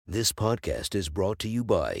This podcast is brought to you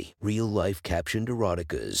by Real Life Captioned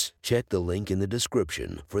Eroticas. Check the link in the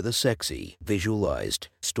description for the sexy, visualized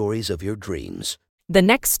stories of your dreams. The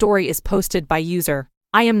next story is posted by user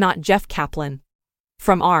I am not Jeff Kaplan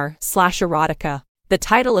from r/erotica. The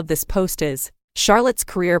title of this post is Charlotte's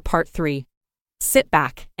Career Part 3. Sit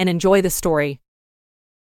back and enjoy the story.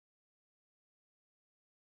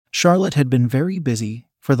 Charlotte had been very busy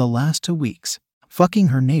for the last 2 weeks, fucking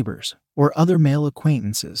her neighbors or other male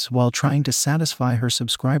acquaintances while trying to satisfy her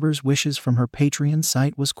subscribers' wishes from her Patreon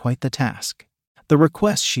site was quite the task. The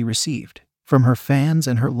requests she received from her fans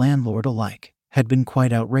and her landlord alike had been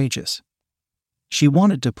quite outrageous. She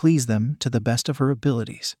wanted to please them to the best of her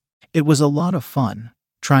abilities. It was a lot of fun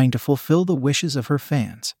trying to fulfill the wishes of her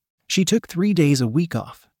fans. She took 3 days a week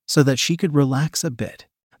off so that she could relax a bit.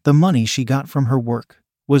 The money she got from her work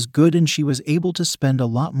was good and she was able to spend a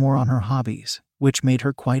lot more on her hobbies, which made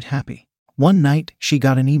her quite happy. One night, she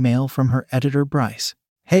got an email from her editor Bryce.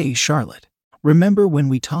 "Hey Charlotte, remember when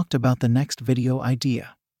we talked about the next video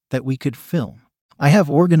idea that we could film? I have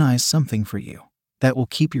organized something for you that will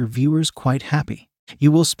keep your viewers quite happy.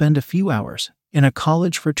 You will spend a few hours in a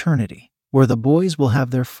college fraternity where the boys will have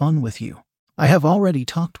their fun with you. I have already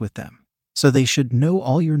talked with them, so they should know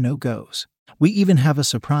all your no-goes. We even have a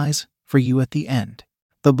surprise for you at the end."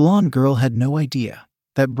 The blonde girl had no idea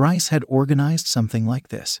that Bryce had organized something like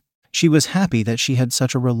this. She was happy that she had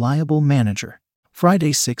such a reliable manager.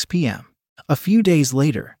 Friday 6 p.m. A few days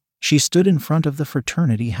later, she stood in front of the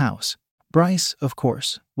fraternity house. Bryce, of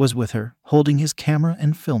course, was with her, holding his camera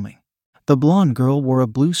and filming. The blonde girl wore a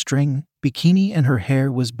blue string bikini and her hair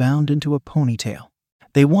was bound into a ponytail.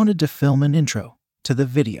 They wanted to film an intro to the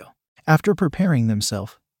video. After preparing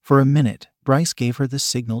themselves for a minute, Bryce gave her the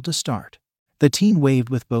signal to start. The teen waved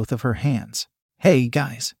with both of her hands. "Hey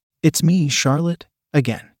guys, it's me, Charlotte,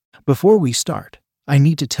 again. Before we start, I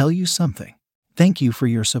need to tell you something. Thank you for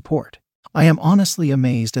your support. I am honestly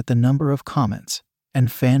amazed at the number of comments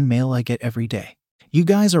and fan mail I get every day. You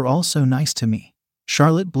guys are all so nice to me."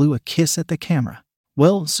 Charlotte blew a kiss at the camera.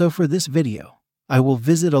 "Well, so for this video, I will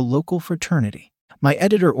visit a local fraternity. My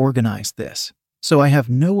editor organized this, so I have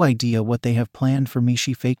no idea what they have planned for me."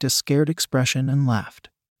 She faked a scared expression and laughed.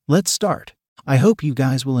 "Let's start. I hope you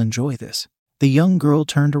guys will enjoy this." The young girl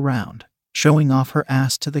turned around, showing off her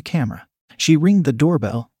ass to the camera. She rang the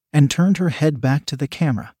doorbell and turned her head back to the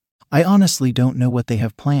camera. "I honestly don't know what they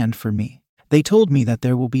have planned for me. They told me that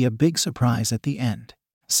there will be a big surprise at the end."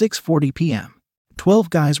 6:40 p.m.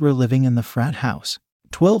 12 guys were living in the frat house.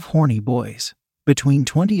 12 horny boys, between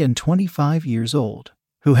 20 and 25 years old,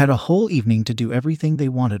 who had a whole evening to do everything they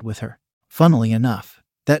wanted with her. Funnily enough,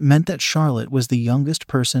 that meant that Charlotte was the youngest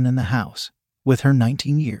person in the house, with her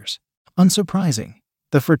 19 years. Unsurprising,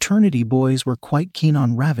 the fraternity boys were quite keen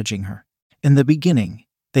on ravaging her. In the beginning,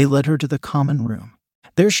 they led her to the common room.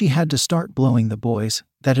 There she had to start blowing the boys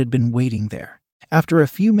that had been waiting there. After a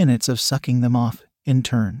few minutes of sucking them off in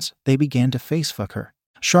turns, they began to facefuck her.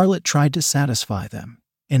 Charlotte tried to satisfy them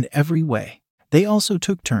in every way. They also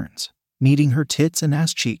took turns, kneading her tits and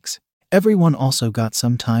ass cheeks. Everyone also got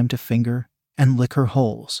some time to finger and lick her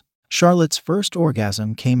holes. Charlotte's first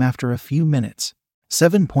orgasm came after a few minutes.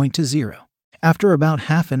 7.20. After about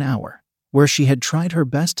half an hour, where she had tried her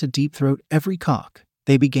best to deep-throat every cock,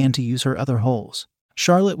 they began to use her other holes.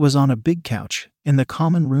 Charlotte was on a big couch in the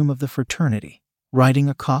common room of the fraternity, riding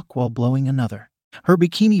a cock while blowing another. Her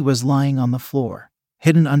bikini was lying on the floor,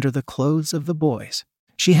 hidden under the clothes of the boys.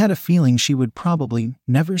 She had a feeling she would probably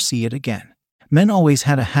never see it again. Men always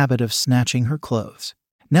had a habit of snatching her clothes.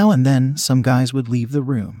 Now and then, some guys would leave the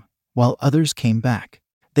room, while others came back.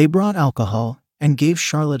 They brought alcohol and gave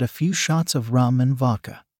Charlotte a few shots of rum and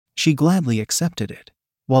vodka. She gladly accepted it,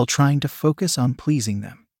 while trying to focus on pleasing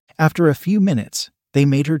them. After a few minutes, they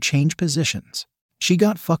made her change positions. She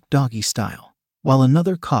got fucked doggy style, while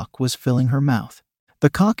another cock was filling her mouth. The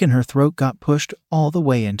cock in her throat got pushed all the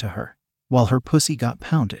way into her, while her pussy got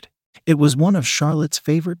pounded. It was one of Charlotte's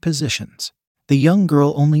favorite positions. The young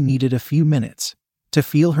girl only needed a few minutes to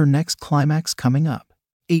feel her next climax coming up.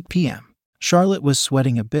 8 p.m. Charlotte was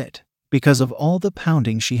sweating a bit because of all the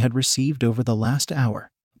pounding she had received over the last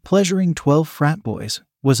hour. Pleasuring 12 frat boys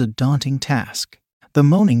was a daunting task. The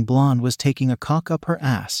moaning blonde was taking a cock up her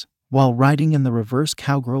ass while riding in the reverse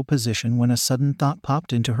cowgirl position when a sudden thought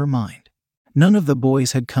popped into her mind. None of the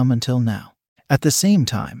boys had come until now. At the same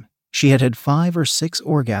time, she had had 5 or 6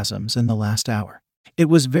 orgasms in the last hour. It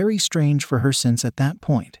was very strange for her since at that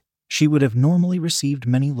point, she would have normally received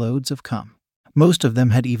many loads of cum. Most of them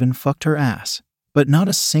had even fucked her ass, but not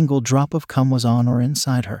a single drop of cum was on or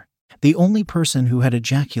inside her. The only person who had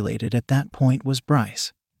ejaculated at that point was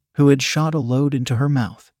Bryce, who had shot a load into her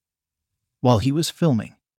mouth. while he was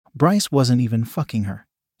filming. Bryce wasn't even fucking her.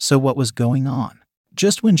 So what was going on?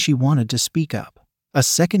 Just when she wanted to speak up, a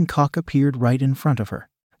second cock appeared right in front of her.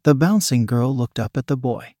 The bouncing girl looked up at the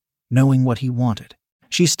boy, knowing what he wanted.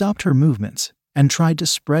 She stopped her movements and tried to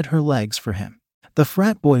spread her legs for him. The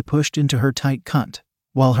frat boy pushed into her tight cunt,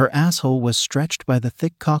 while her asshole was stretched by the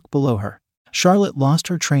thick cock below her. Charlotte lost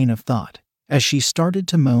her train of thought as she started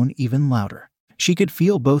to moan even louder. She could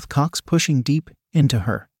feel both cocks pushing deep into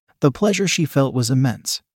her. The pleasure she felt was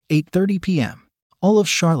immense. 8:30 p.m. All of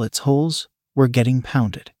Charlotte's holes were getting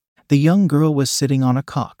pounded. The young girl was sitting on a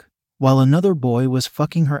cock, while another boy was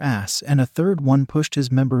fucking her ass and a third one pushed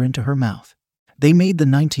his member into her mouth. They made the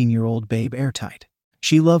 19-year-old babe airtight.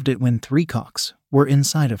 She loved it when 3 cocks were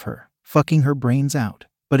inside of her, fucking her brains out,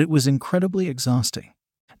 but it was incredibly exhausting.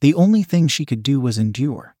 The only thing she could do was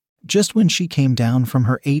endure. Just when she came down from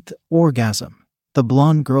her 8th orgasm, the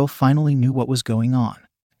blonde girl finally knew what was going on.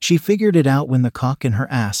 She figured it out when the cock in her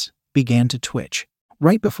ass began to twitch.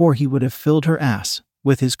 Right before he would have filled her ass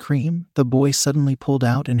with his cream, the boy suddenly pulled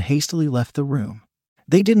out and hastily left the room.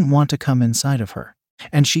 They didn't want to come inside of her,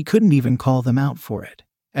 and she couldn't even call them out for it,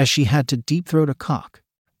 as she had to deep-throat a cock.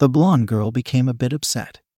 The blonde girl became a bit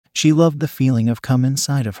upset. She loved the feeling of cum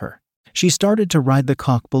inside of her. She started to ride the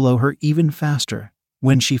cock below her even faster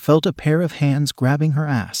when she felt a pair of hands grabbing her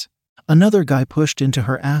ass. Another guy pushed into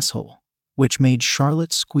her asshole, which made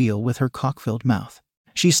Charlotte squeal with her cock-filled mouth.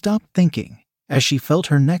 She stopped thinking as she felt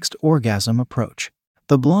her next orgasm approach.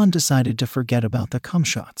 The blonde decided to forget about the cum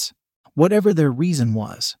shots. Whatever their reason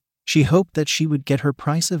was, she hoped that she would get her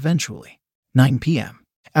price eventually. 9 p.m.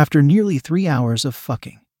 After nearly 3 hours of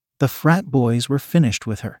fucking, the frat boys were finished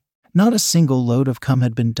with her. Not a single load of cum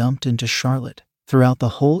had been dumped into Charlotte throughout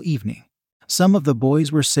the whole evening. Some of the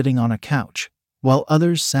boys were sitting on a couch, while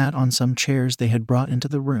others sat on some chairs they had brought into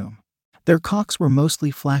the room. Their cocks were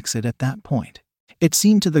mostly flaccid at that point. It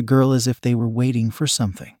seemed to the girl as if they were waiting for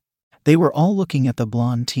something. They were all looking at the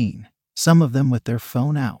blonde teen, some of them with their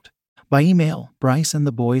phone out. By email, Bryce and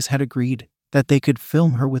the boys had agreed that they could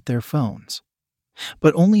film her with their phones,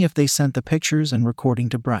 but only if they sent the pictures and recording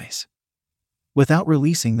to Bryce, without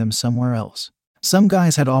releasing them somewhere else. Some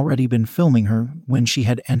guys had already been filming her when she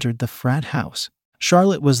had entered the frat house.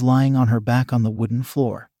 Charlotte was lying on her back on the wooden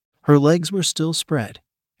floor. Her legs were still spread,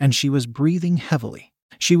 and she was breathing heavily.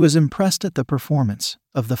 She was impressed at the performance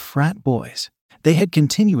of the frat boys. They had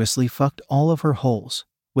continuously fucked all of her holes,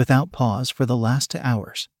 without pause for the last 2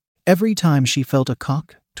 hours. Every time she felt a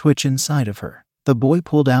cock twitch inside of her, the boy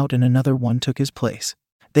pulled out and another one took his place.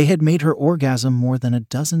 They had made her orgasm more than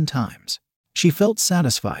 12 times. She felt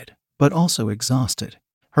satisfied, but also exhausted.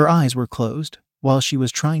 Her eyes were closed, while she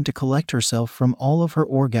was trying to collect herself from all of her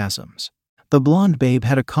orgasms. The blonde babe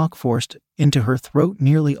had a cock forced into her throat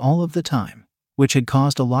nearly all of the time, which had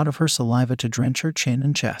caused a lot of her saliva to drench her chin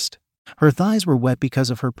and chest. Her thighs were wet because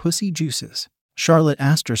of her pussy juices. Charlotte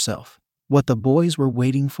asked herself what the boys were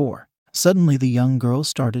waiting for. Suddenly the young girl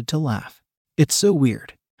started to laugh. "It's so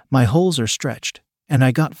weird. My holes are stretched, and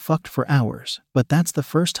I got fucked for hours, but that's the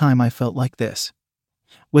first time I felt like this,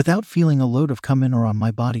 without feeling a load of cum in or on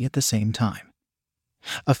my body at the same time."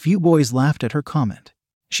 A few boys laughed at her comment.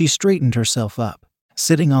 She straightened herself up.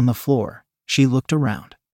 Sitting on the floor, she looked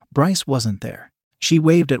around. Bryce wasn't there. She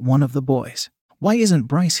waved at one of the boys. "Why isn't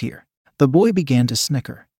Bryce here?" The boy began to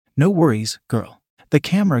snicker. "No worries, girl. The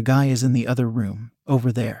camera guy is in the other room,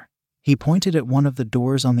 over there." He pointed at one of the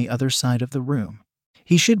doors on the other side of the room.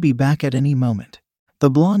 "He should be back at any moment." The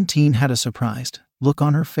blonde teen had a surprised look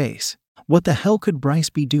on her face. What the hell could Bryce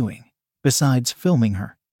be doing, besides filming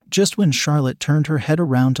her? Just when Charlotte turned her head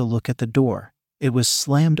around to look at the door, it was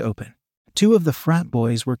slammed open. 2 of the frat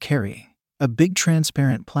boys were carrying a big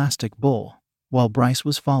transparent plastic bowl, while Bryce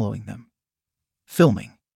was following them,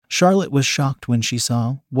 filming. Charlotte was shocked when she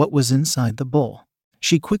saw what was inside the bowl.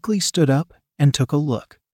 She quickly stood up and took a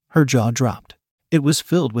look. Her jaw dropped. It was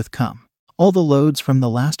filled with cum. All the loads from the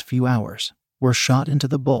last few hours were shot into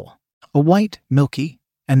the bowl. A white, milky,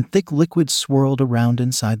 and thick liquid swirled around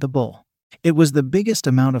inside the bowl. It was the biggest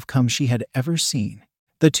amount of cum she had ever seen.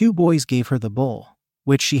 The 2 boys gave her the bowl,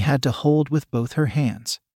 which she had to hold with both her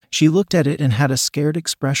hands. She looked at it and had a scared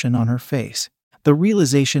expression on her face. The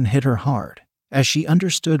realization hit her hard as she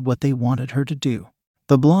understood what they wanted her to do.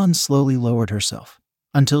 The blonde slowly lowered herself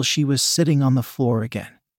until she was sitting on the floor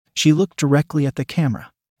again. She looked directly at the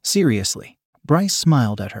camera. "Seriously?" Bryce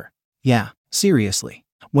smiled at her. "Yeah, seriously.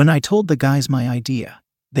 When I told the guys my idea,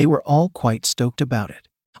 they were all quite stoked about it.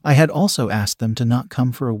 I had also asked them to not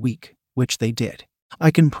come for a week, which they did.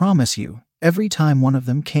 I can promise you, every time one of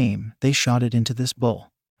them came, they shot it into this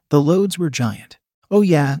bowl. The loads were giant. Oh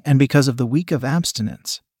yeah, and because of the week of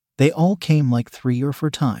abstinence, They all came like 3 or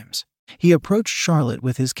 4 times. He approached Charlotte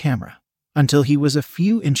with his camera until he was a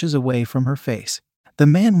few inches away from her face. The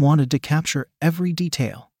man wanted to capture every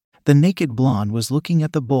detail. The naked blonde was looking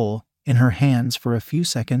at the bowl in her hands for a few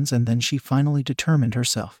seconds, and then she finally determined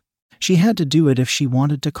herself. She had to do it if she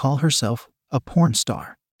wanted to call herself a porn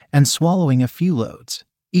star. And swallowing a few loads,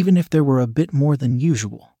 even if there were a bit more than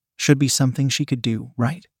usual, should be something she could do,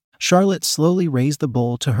 right? Charlotte slowly raised the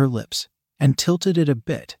bowl to her lips and tilted it a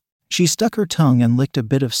bit. She stuck her tongue and licked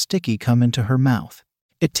a bit of sticky cum into her mouth.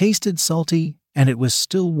 It tasted salty, and it was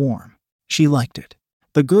still warm. She liked it.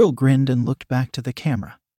 The girl grinned and looked back to the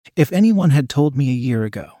camera. If anyone had told me a year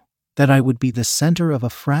ago that I would be the center of a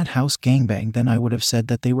frat house gangbang, then I would have said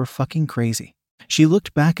that they were fucking crazy. She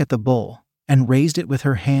looked back at the bowl and raised it with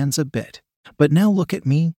her hands a bit. But now look at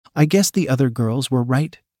me. I guess the other girls were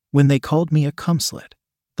right when they called me a cum slut.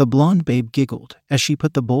 The blonde babe giggled as she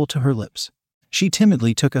put the bowl to her lips. She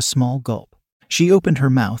timidly took a small gulp. She opened her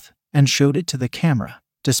mouth and showed it to the camera,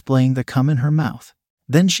 displaying the cum in her mouth.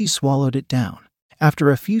 Then she swallowed it down. After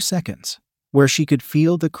a few seconds, where she could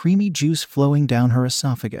feel the creamy juice flowing down her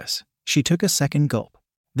esophagus, she took a second gulp.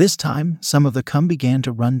 This time, some of the cum began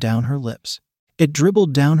to run down her lips. It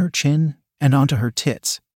dribbled down her chin and onto her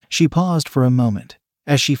tits. She paused for a moment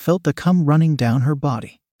as she felt the cum running down her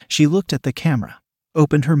body. She looked at the camera,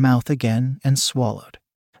 opened her mouth again, and swallowed.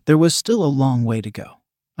 There was still a long way to go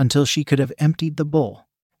until she could have emptied the bowl.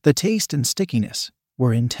 The taste and stickiness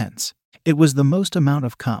were intense. It was the most amount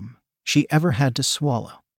of cum she ever had to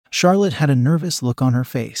swallow. Charlotte had a nervous look on her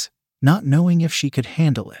face, not knowing if she could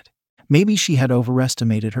handle it. Maybe she had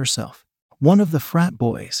overestimated herself. One of the frat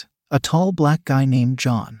boys, a tall black guy named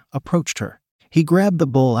John, approached her. He grabbed the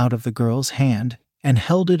bowl out of the girl's hand and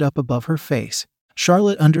held it up above her face.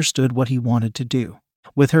 Charlotte understood what he wanted to do.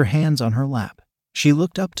 With her hands on her lap, she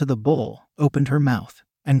looked up to the bowl, opened her mouth,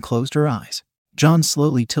 and closed her eyes. John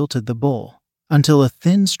slowly tilted the bowl until a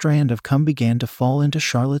thin strand of cum began to fall into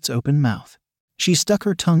Charlotte's open mouth. She stuck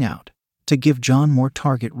her tongue out to give John more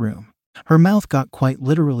target room. Her mouth got quite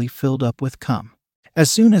literally filled up with cum.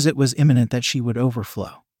 As soon as it was imminent that she would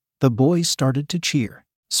overflow, the boys started to cheer.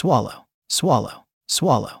 Swallow, swallow,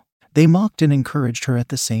 swallow. They mocked and encouraged her at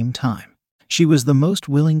the same time. She was the most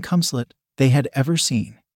willing cum slut they had ever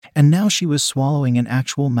seen, and now she was swallowing an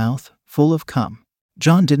actual mouth full of cum.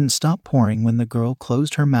 John didn't stop pouring when the girl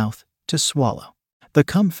closed her mouth to swallow. The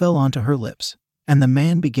cum fell onto her lips, and the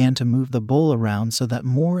man began to move the bowl around so that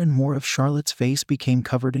more and more of Charlotte's face became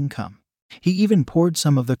covered in cum. He even poured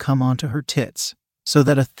some of the cum onto her tits, so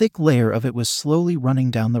that a thick layer of it was slowly running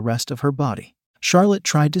down the rest of her body. Charlotte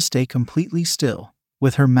tried to stay completely still,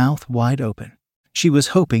 with her mouth wide open. She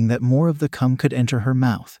was hoping that more of the cum could enter her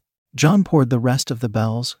mouth. John poured the rest of the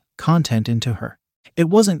bowl's content into her. It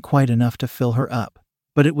wasn't quite enough to fill her up,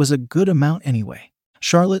 but it was a good amount anyway.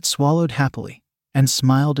 Charlotte swallowed happily and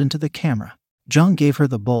smiled into the camera. John gave her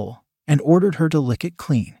the bowl and ordered her to lick it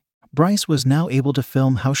clean. Bryce was now able to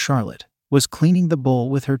film how Charlotte was cleaning the bowl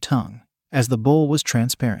with her tongue, as the bowl was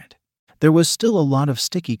transparent. There was still a lot of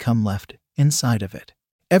sticky cum left inside of it.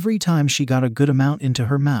 Every time she got a good amount into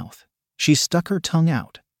her mouth, she stuck her tongue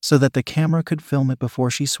out so that the camera could film it before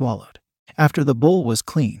she swallowed. After the bowl was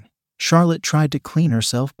clean, Charlotte tried to clean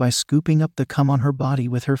herself by scooping up the cum on her body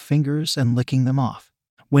with her fingers and licking them off.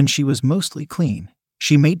 When she was mostly clean,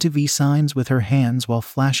 she made V signs with her hands while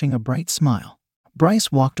flashing a bright smile.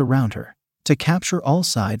 Bryce walked around her to capture all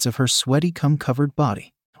sides of her sweaty cum-covered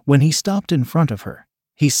body. When he stopped in front of her,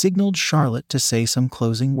 he signaled Charlotte to say some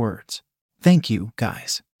closing words. "Thank you,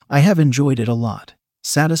 guys. I have enjoyed it a lot,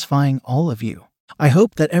 satisfying all of you. I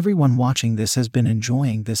hope that everyone watching this has been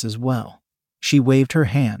enjoying this as well." She waved her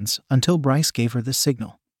hands until Bryce gave her the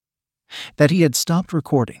signal that he had stopped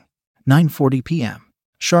recording. 9:40 p.m.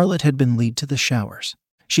 Charlotte had been led to the showers.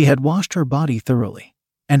 She had washed her body thoroughly,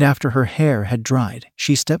 and after her hair had dried,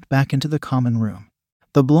 she stepped back into the common room.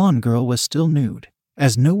 The blonde girl was still nude,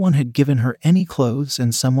 as no one had given her any clothes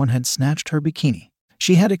and someone had snatched her bikini.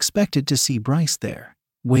 She had expected to see Bryce there,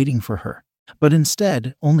 waiting for her, but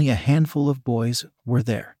instead, only a handful of boys were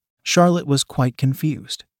there. Charlotte was quite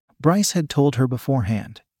confused. Bryce had told her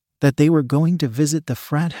beforehand that they were going to visit the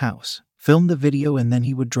frat house, film the video, and then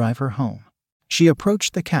he would drive her home. She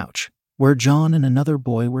approached the couch, where John and another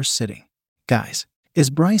boy were sitting. "Guys, is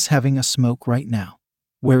Bryce having a smoke right now?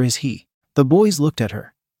 Where is he?" The boys looked at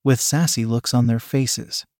her, with sassy looks on their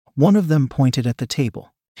faces. One of them pointed at the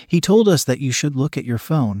table. "He told us that you should look at your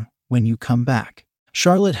phone when you come back."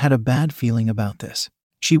 Charlotte had a bad feeling about this.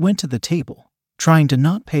 She went to the table, trying to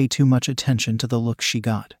not pay too much attention to the look she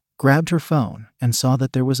got, grabbed her phone, and saw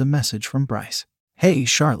that there was a message from Bryce. "Hey,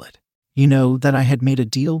 Charlotte. You know that I had made a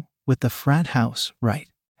deal with the frat house, right?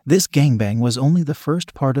 This gangbang was only the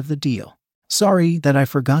first part of the deal. Sorry that I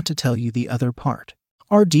forgot to tell you the other part.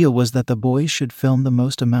 Our deal was that the boys should film the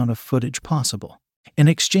most amount of footage possible. In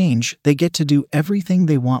exchange, they get to do everything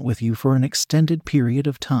they want with you for an extended period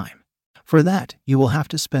of time. For that, you will have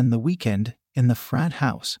to spend the weekend in the frat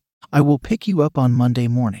house. I will pick you up on Monday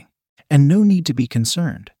morning. And no need to be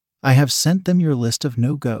concerned. I have sent them your list of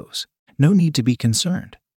no-goes. No need to be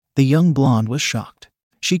concerned. The young blonde was shocked.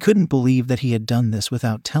 She couldn't believe that he had done this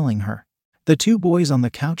without telling her. The two boys on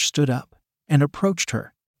the couch stood up and approached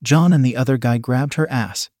her. John and the other guy grabbed her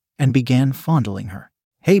ass and began fondling her.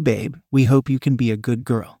 Hey babe, we hope you can be a good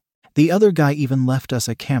girl. The other guy even left us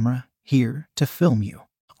a camera here to film you.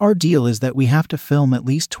 Our deal is that we have to film at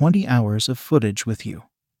least 20 hours of footage with you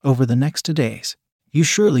over the next 2 days. You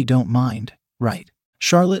surely don't mind, right?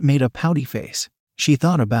 Charlotte made a pouty face. She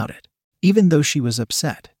thought about it. Even though she was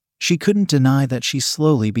upset, she couldn't deny that she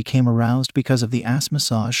slowly became aroused because of the ass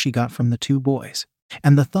massage she got from the two boys.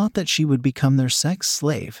 And the thought that she would become their sex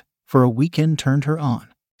slave for a weekend turned her on.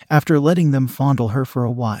 After letting them fondle her for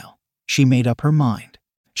a while, she made up her mind.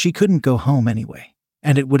 She couldn't go home anyway,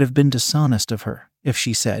 and it would have been dishonest of her if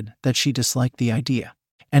she said that she disliked the idea.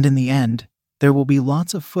 And in the end, there will be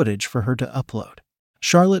lots of footage for her to upload.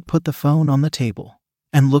 Charlotte put the phone on the table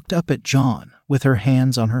and looked up at John with her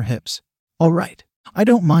hands on her hips. All right, I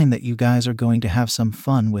don't mind that you guys are going to have some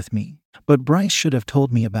fun with me, but Bryce should have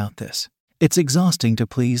told me about this. It's exhausting to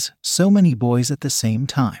please so many boys at the same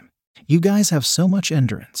time. You guys have so much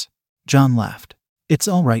endurance. John laughed. It's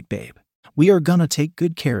all right, babe. We are gonna take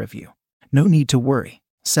good care of you. No need to worry.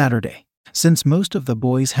 Saturday. Since most of the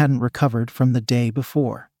boys hadn't recovered from the day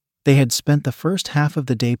before, they had spent the first half of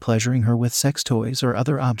the day pleasuring her with sex toys or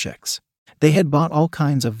other objects. They had bought all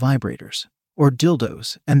kinds of vibrators or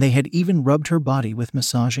dildos, and they had even rubbed her body with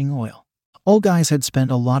massaging oil. All guys had spent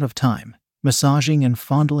a lot of time massaging and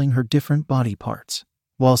fondling her different body parts,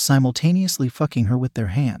 while simultaneously fucking her with their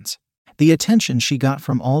hands. The attention she got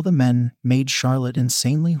from all the men made Charlotte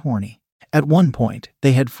insanely horny. At one point,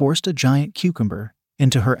 they had forced a giant cucumber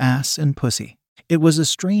into her ass and pussy. It was a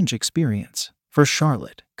strange experience for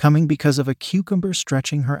Charlotte, coming because of a cucumber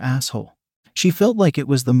stretching her asshole. She felt like it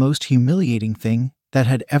was the most humiliating thing that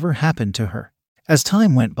had ever happened to her. As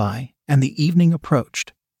time went by and the evening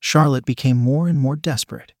approached, Charlotte became more and more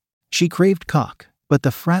desperate. She craved cock, but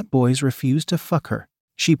the frat boys refused to fuck her.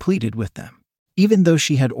 She pleaded with them. Even though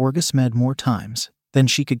she had orgasmed more times than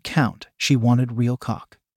she could count, she wanted real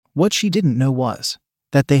cock. What she didn't know was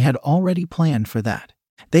that they had already planned for that.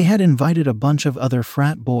 They had invited a bunch of other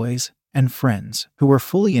frat boys and friends who were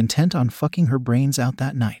fully intent on fucking her brains out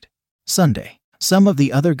that night. Sunday. Some of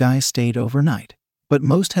the other guys stayed overnight, but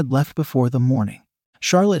most had left before the morning.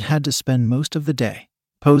 Charlotte had to spend most of the day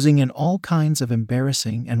posing in all kinds of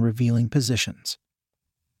embarrassing and revealing positions.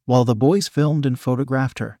 While the boys filmed and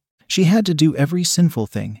photographed her, she had to do every sinful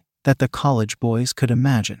thing that the college boys could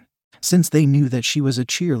imagine. Since they knew that she was a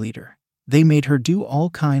cheerleader, they made her do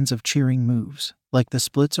all kinds of cheering moves, like the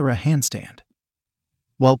splits or a handstand.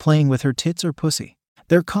 While playing with her tits or pussy,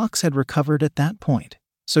 their cocks had recovered at that point,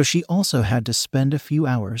 so she also had to spend a few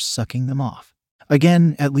hours sucking them off.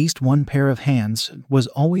 Again, at least one pair of hands was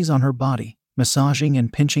always on her body, massaging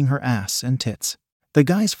and pinching her ass and tits. The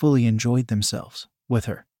guys fully enjoyed themselves with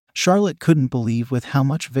her. Charlotte couldn't believe with how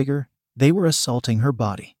much vigor they were assaulting her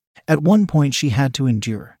body. At one point she had to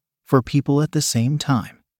endure 4 people at the same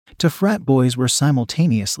time. 2 frat boys were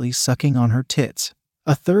simultaneously sucking on her tits.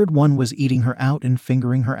 A third one was eating her out and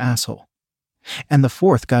fingering her asshole. And the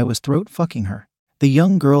 4th guy was throat fucking her. The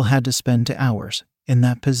young girl had to spend 2 hours in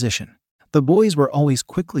that position. The boys were always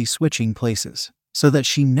quickly switching places, so that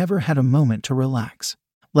she never had a moment to relax.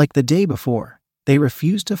 Like the day before, they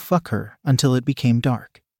refused to fuck her until it became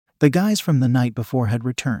dark. The guys from the night before had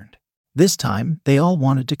returned. This time, they all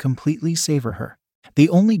wanted to completely savor her. The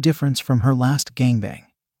only difference from her last gangbang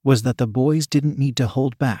was that the boys didn't need to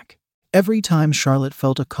hold back. Every time Charlotte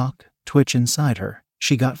felt a cock twitch inside her,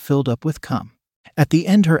 she got filled up with cum. At the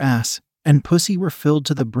end, her ass and pussy were filled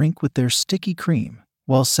to the brink with their sticky cream,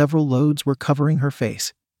 while several loads were covering her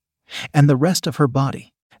face and the rest of her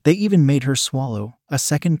body. They even made her swallow a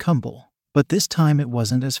second cum bowl, but this time it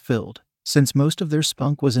wasn't as filled, since most of their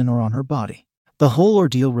spunk was in or on her body. The whole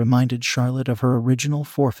ordeal reminded Charlotte of her original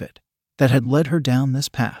forfeit that had led her down this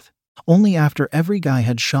path. Only after every guy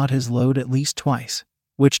had shot his load at least twice,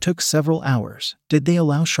 which took several hours, did they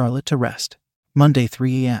allow Charlotte to rest. Monday,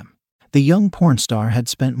 3 a.m. The young porn star had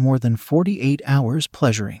spent more than 48 hours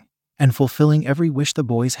pleasuring and fulfilling every wish the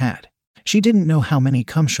boys had. She didn't know how many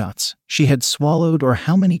cum shots she had swallowed or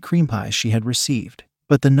how many cream pies she had received,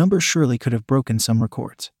 but the number surely could have broken some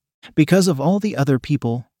records. Because of all the other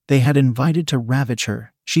people they had invited to ravage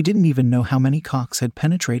her, she didn't even know how many cocks had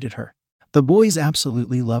penetrated her. The boys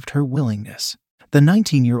absolutely loved her willingness. The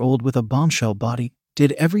 19-year-old with a bombshell body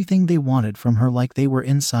did everything they wanted from her like they were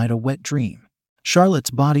inside a wet dream.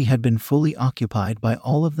 Charlotte's body had been fully occupied by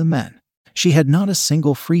all of the men. She had not a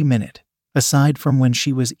single free minute, aside from when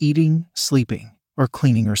she was eating, sleeping, or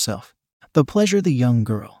cleaning herself. The pleasure the young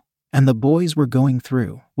girl and the boys were going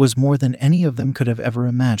through was more than any of them could have ever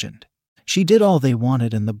imagined. She did all they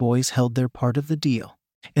wanted and the boys held their part of the deal.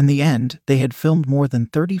 In the end, they had filmed more than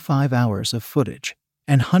 35 hours of footage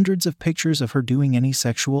and hundreds of pictures of her doing any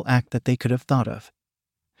sexual act that they could have thought of.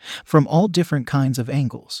 From all different kinds of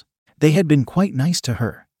angles. They had been quite nice to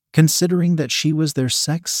her, considering that she was their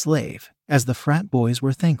sex slave, as the frat boys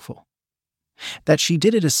were thankful that she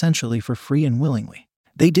did it essentially for free and willingly.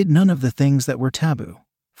 They did none of the things that were taboo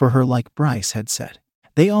for her, like Bryce had said.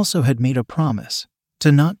 They also had made a promise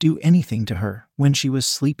to not do anything to her when she was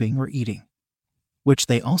sleeping or eating, which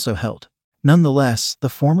they also held. Nonetheless, the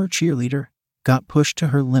former cheerleader got pushed to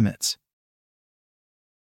her limits.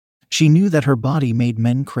 She knew that her body made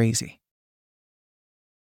men crazy.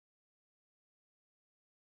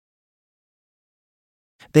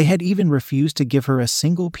 They had even refused to give her a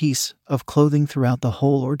single piece of clothing throughout the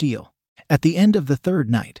whole ordeal. At the end of the third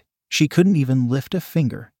night, she couldn't even lift a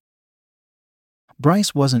finger.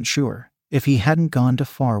 Bryce wasn't sure if he hadn't gone too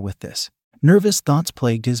far with this. Nervous thoughts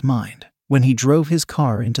plagued his mind when he drove his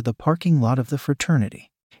car into the parking lot of the fraternity.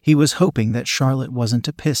 He was hoping that Charlotte wasn't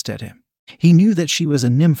too pissed at him. He knew that she was a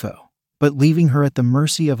nympho, but leaving her at the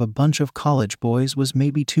mercy of a bunch of college boys was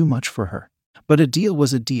maybe too much for her. But a deal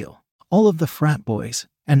was a deal. All of the frat boys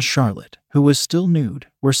and Charlotte, who was still nude,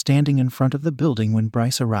 were standing in front of the building when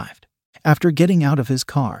Bryce arrived. After getting out of his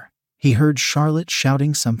car, he heard Charlotte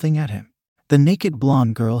shouting something at him. The naked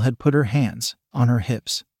blonde girl had put her hands on her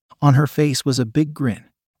hips. On her face was a big grin.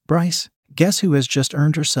 Bryce, guess who has just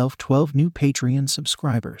earned herself 12 new Patreon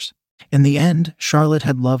subscribers? In the end, Charlotte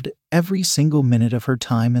had loved every single minute of her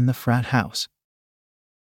time in the frat house.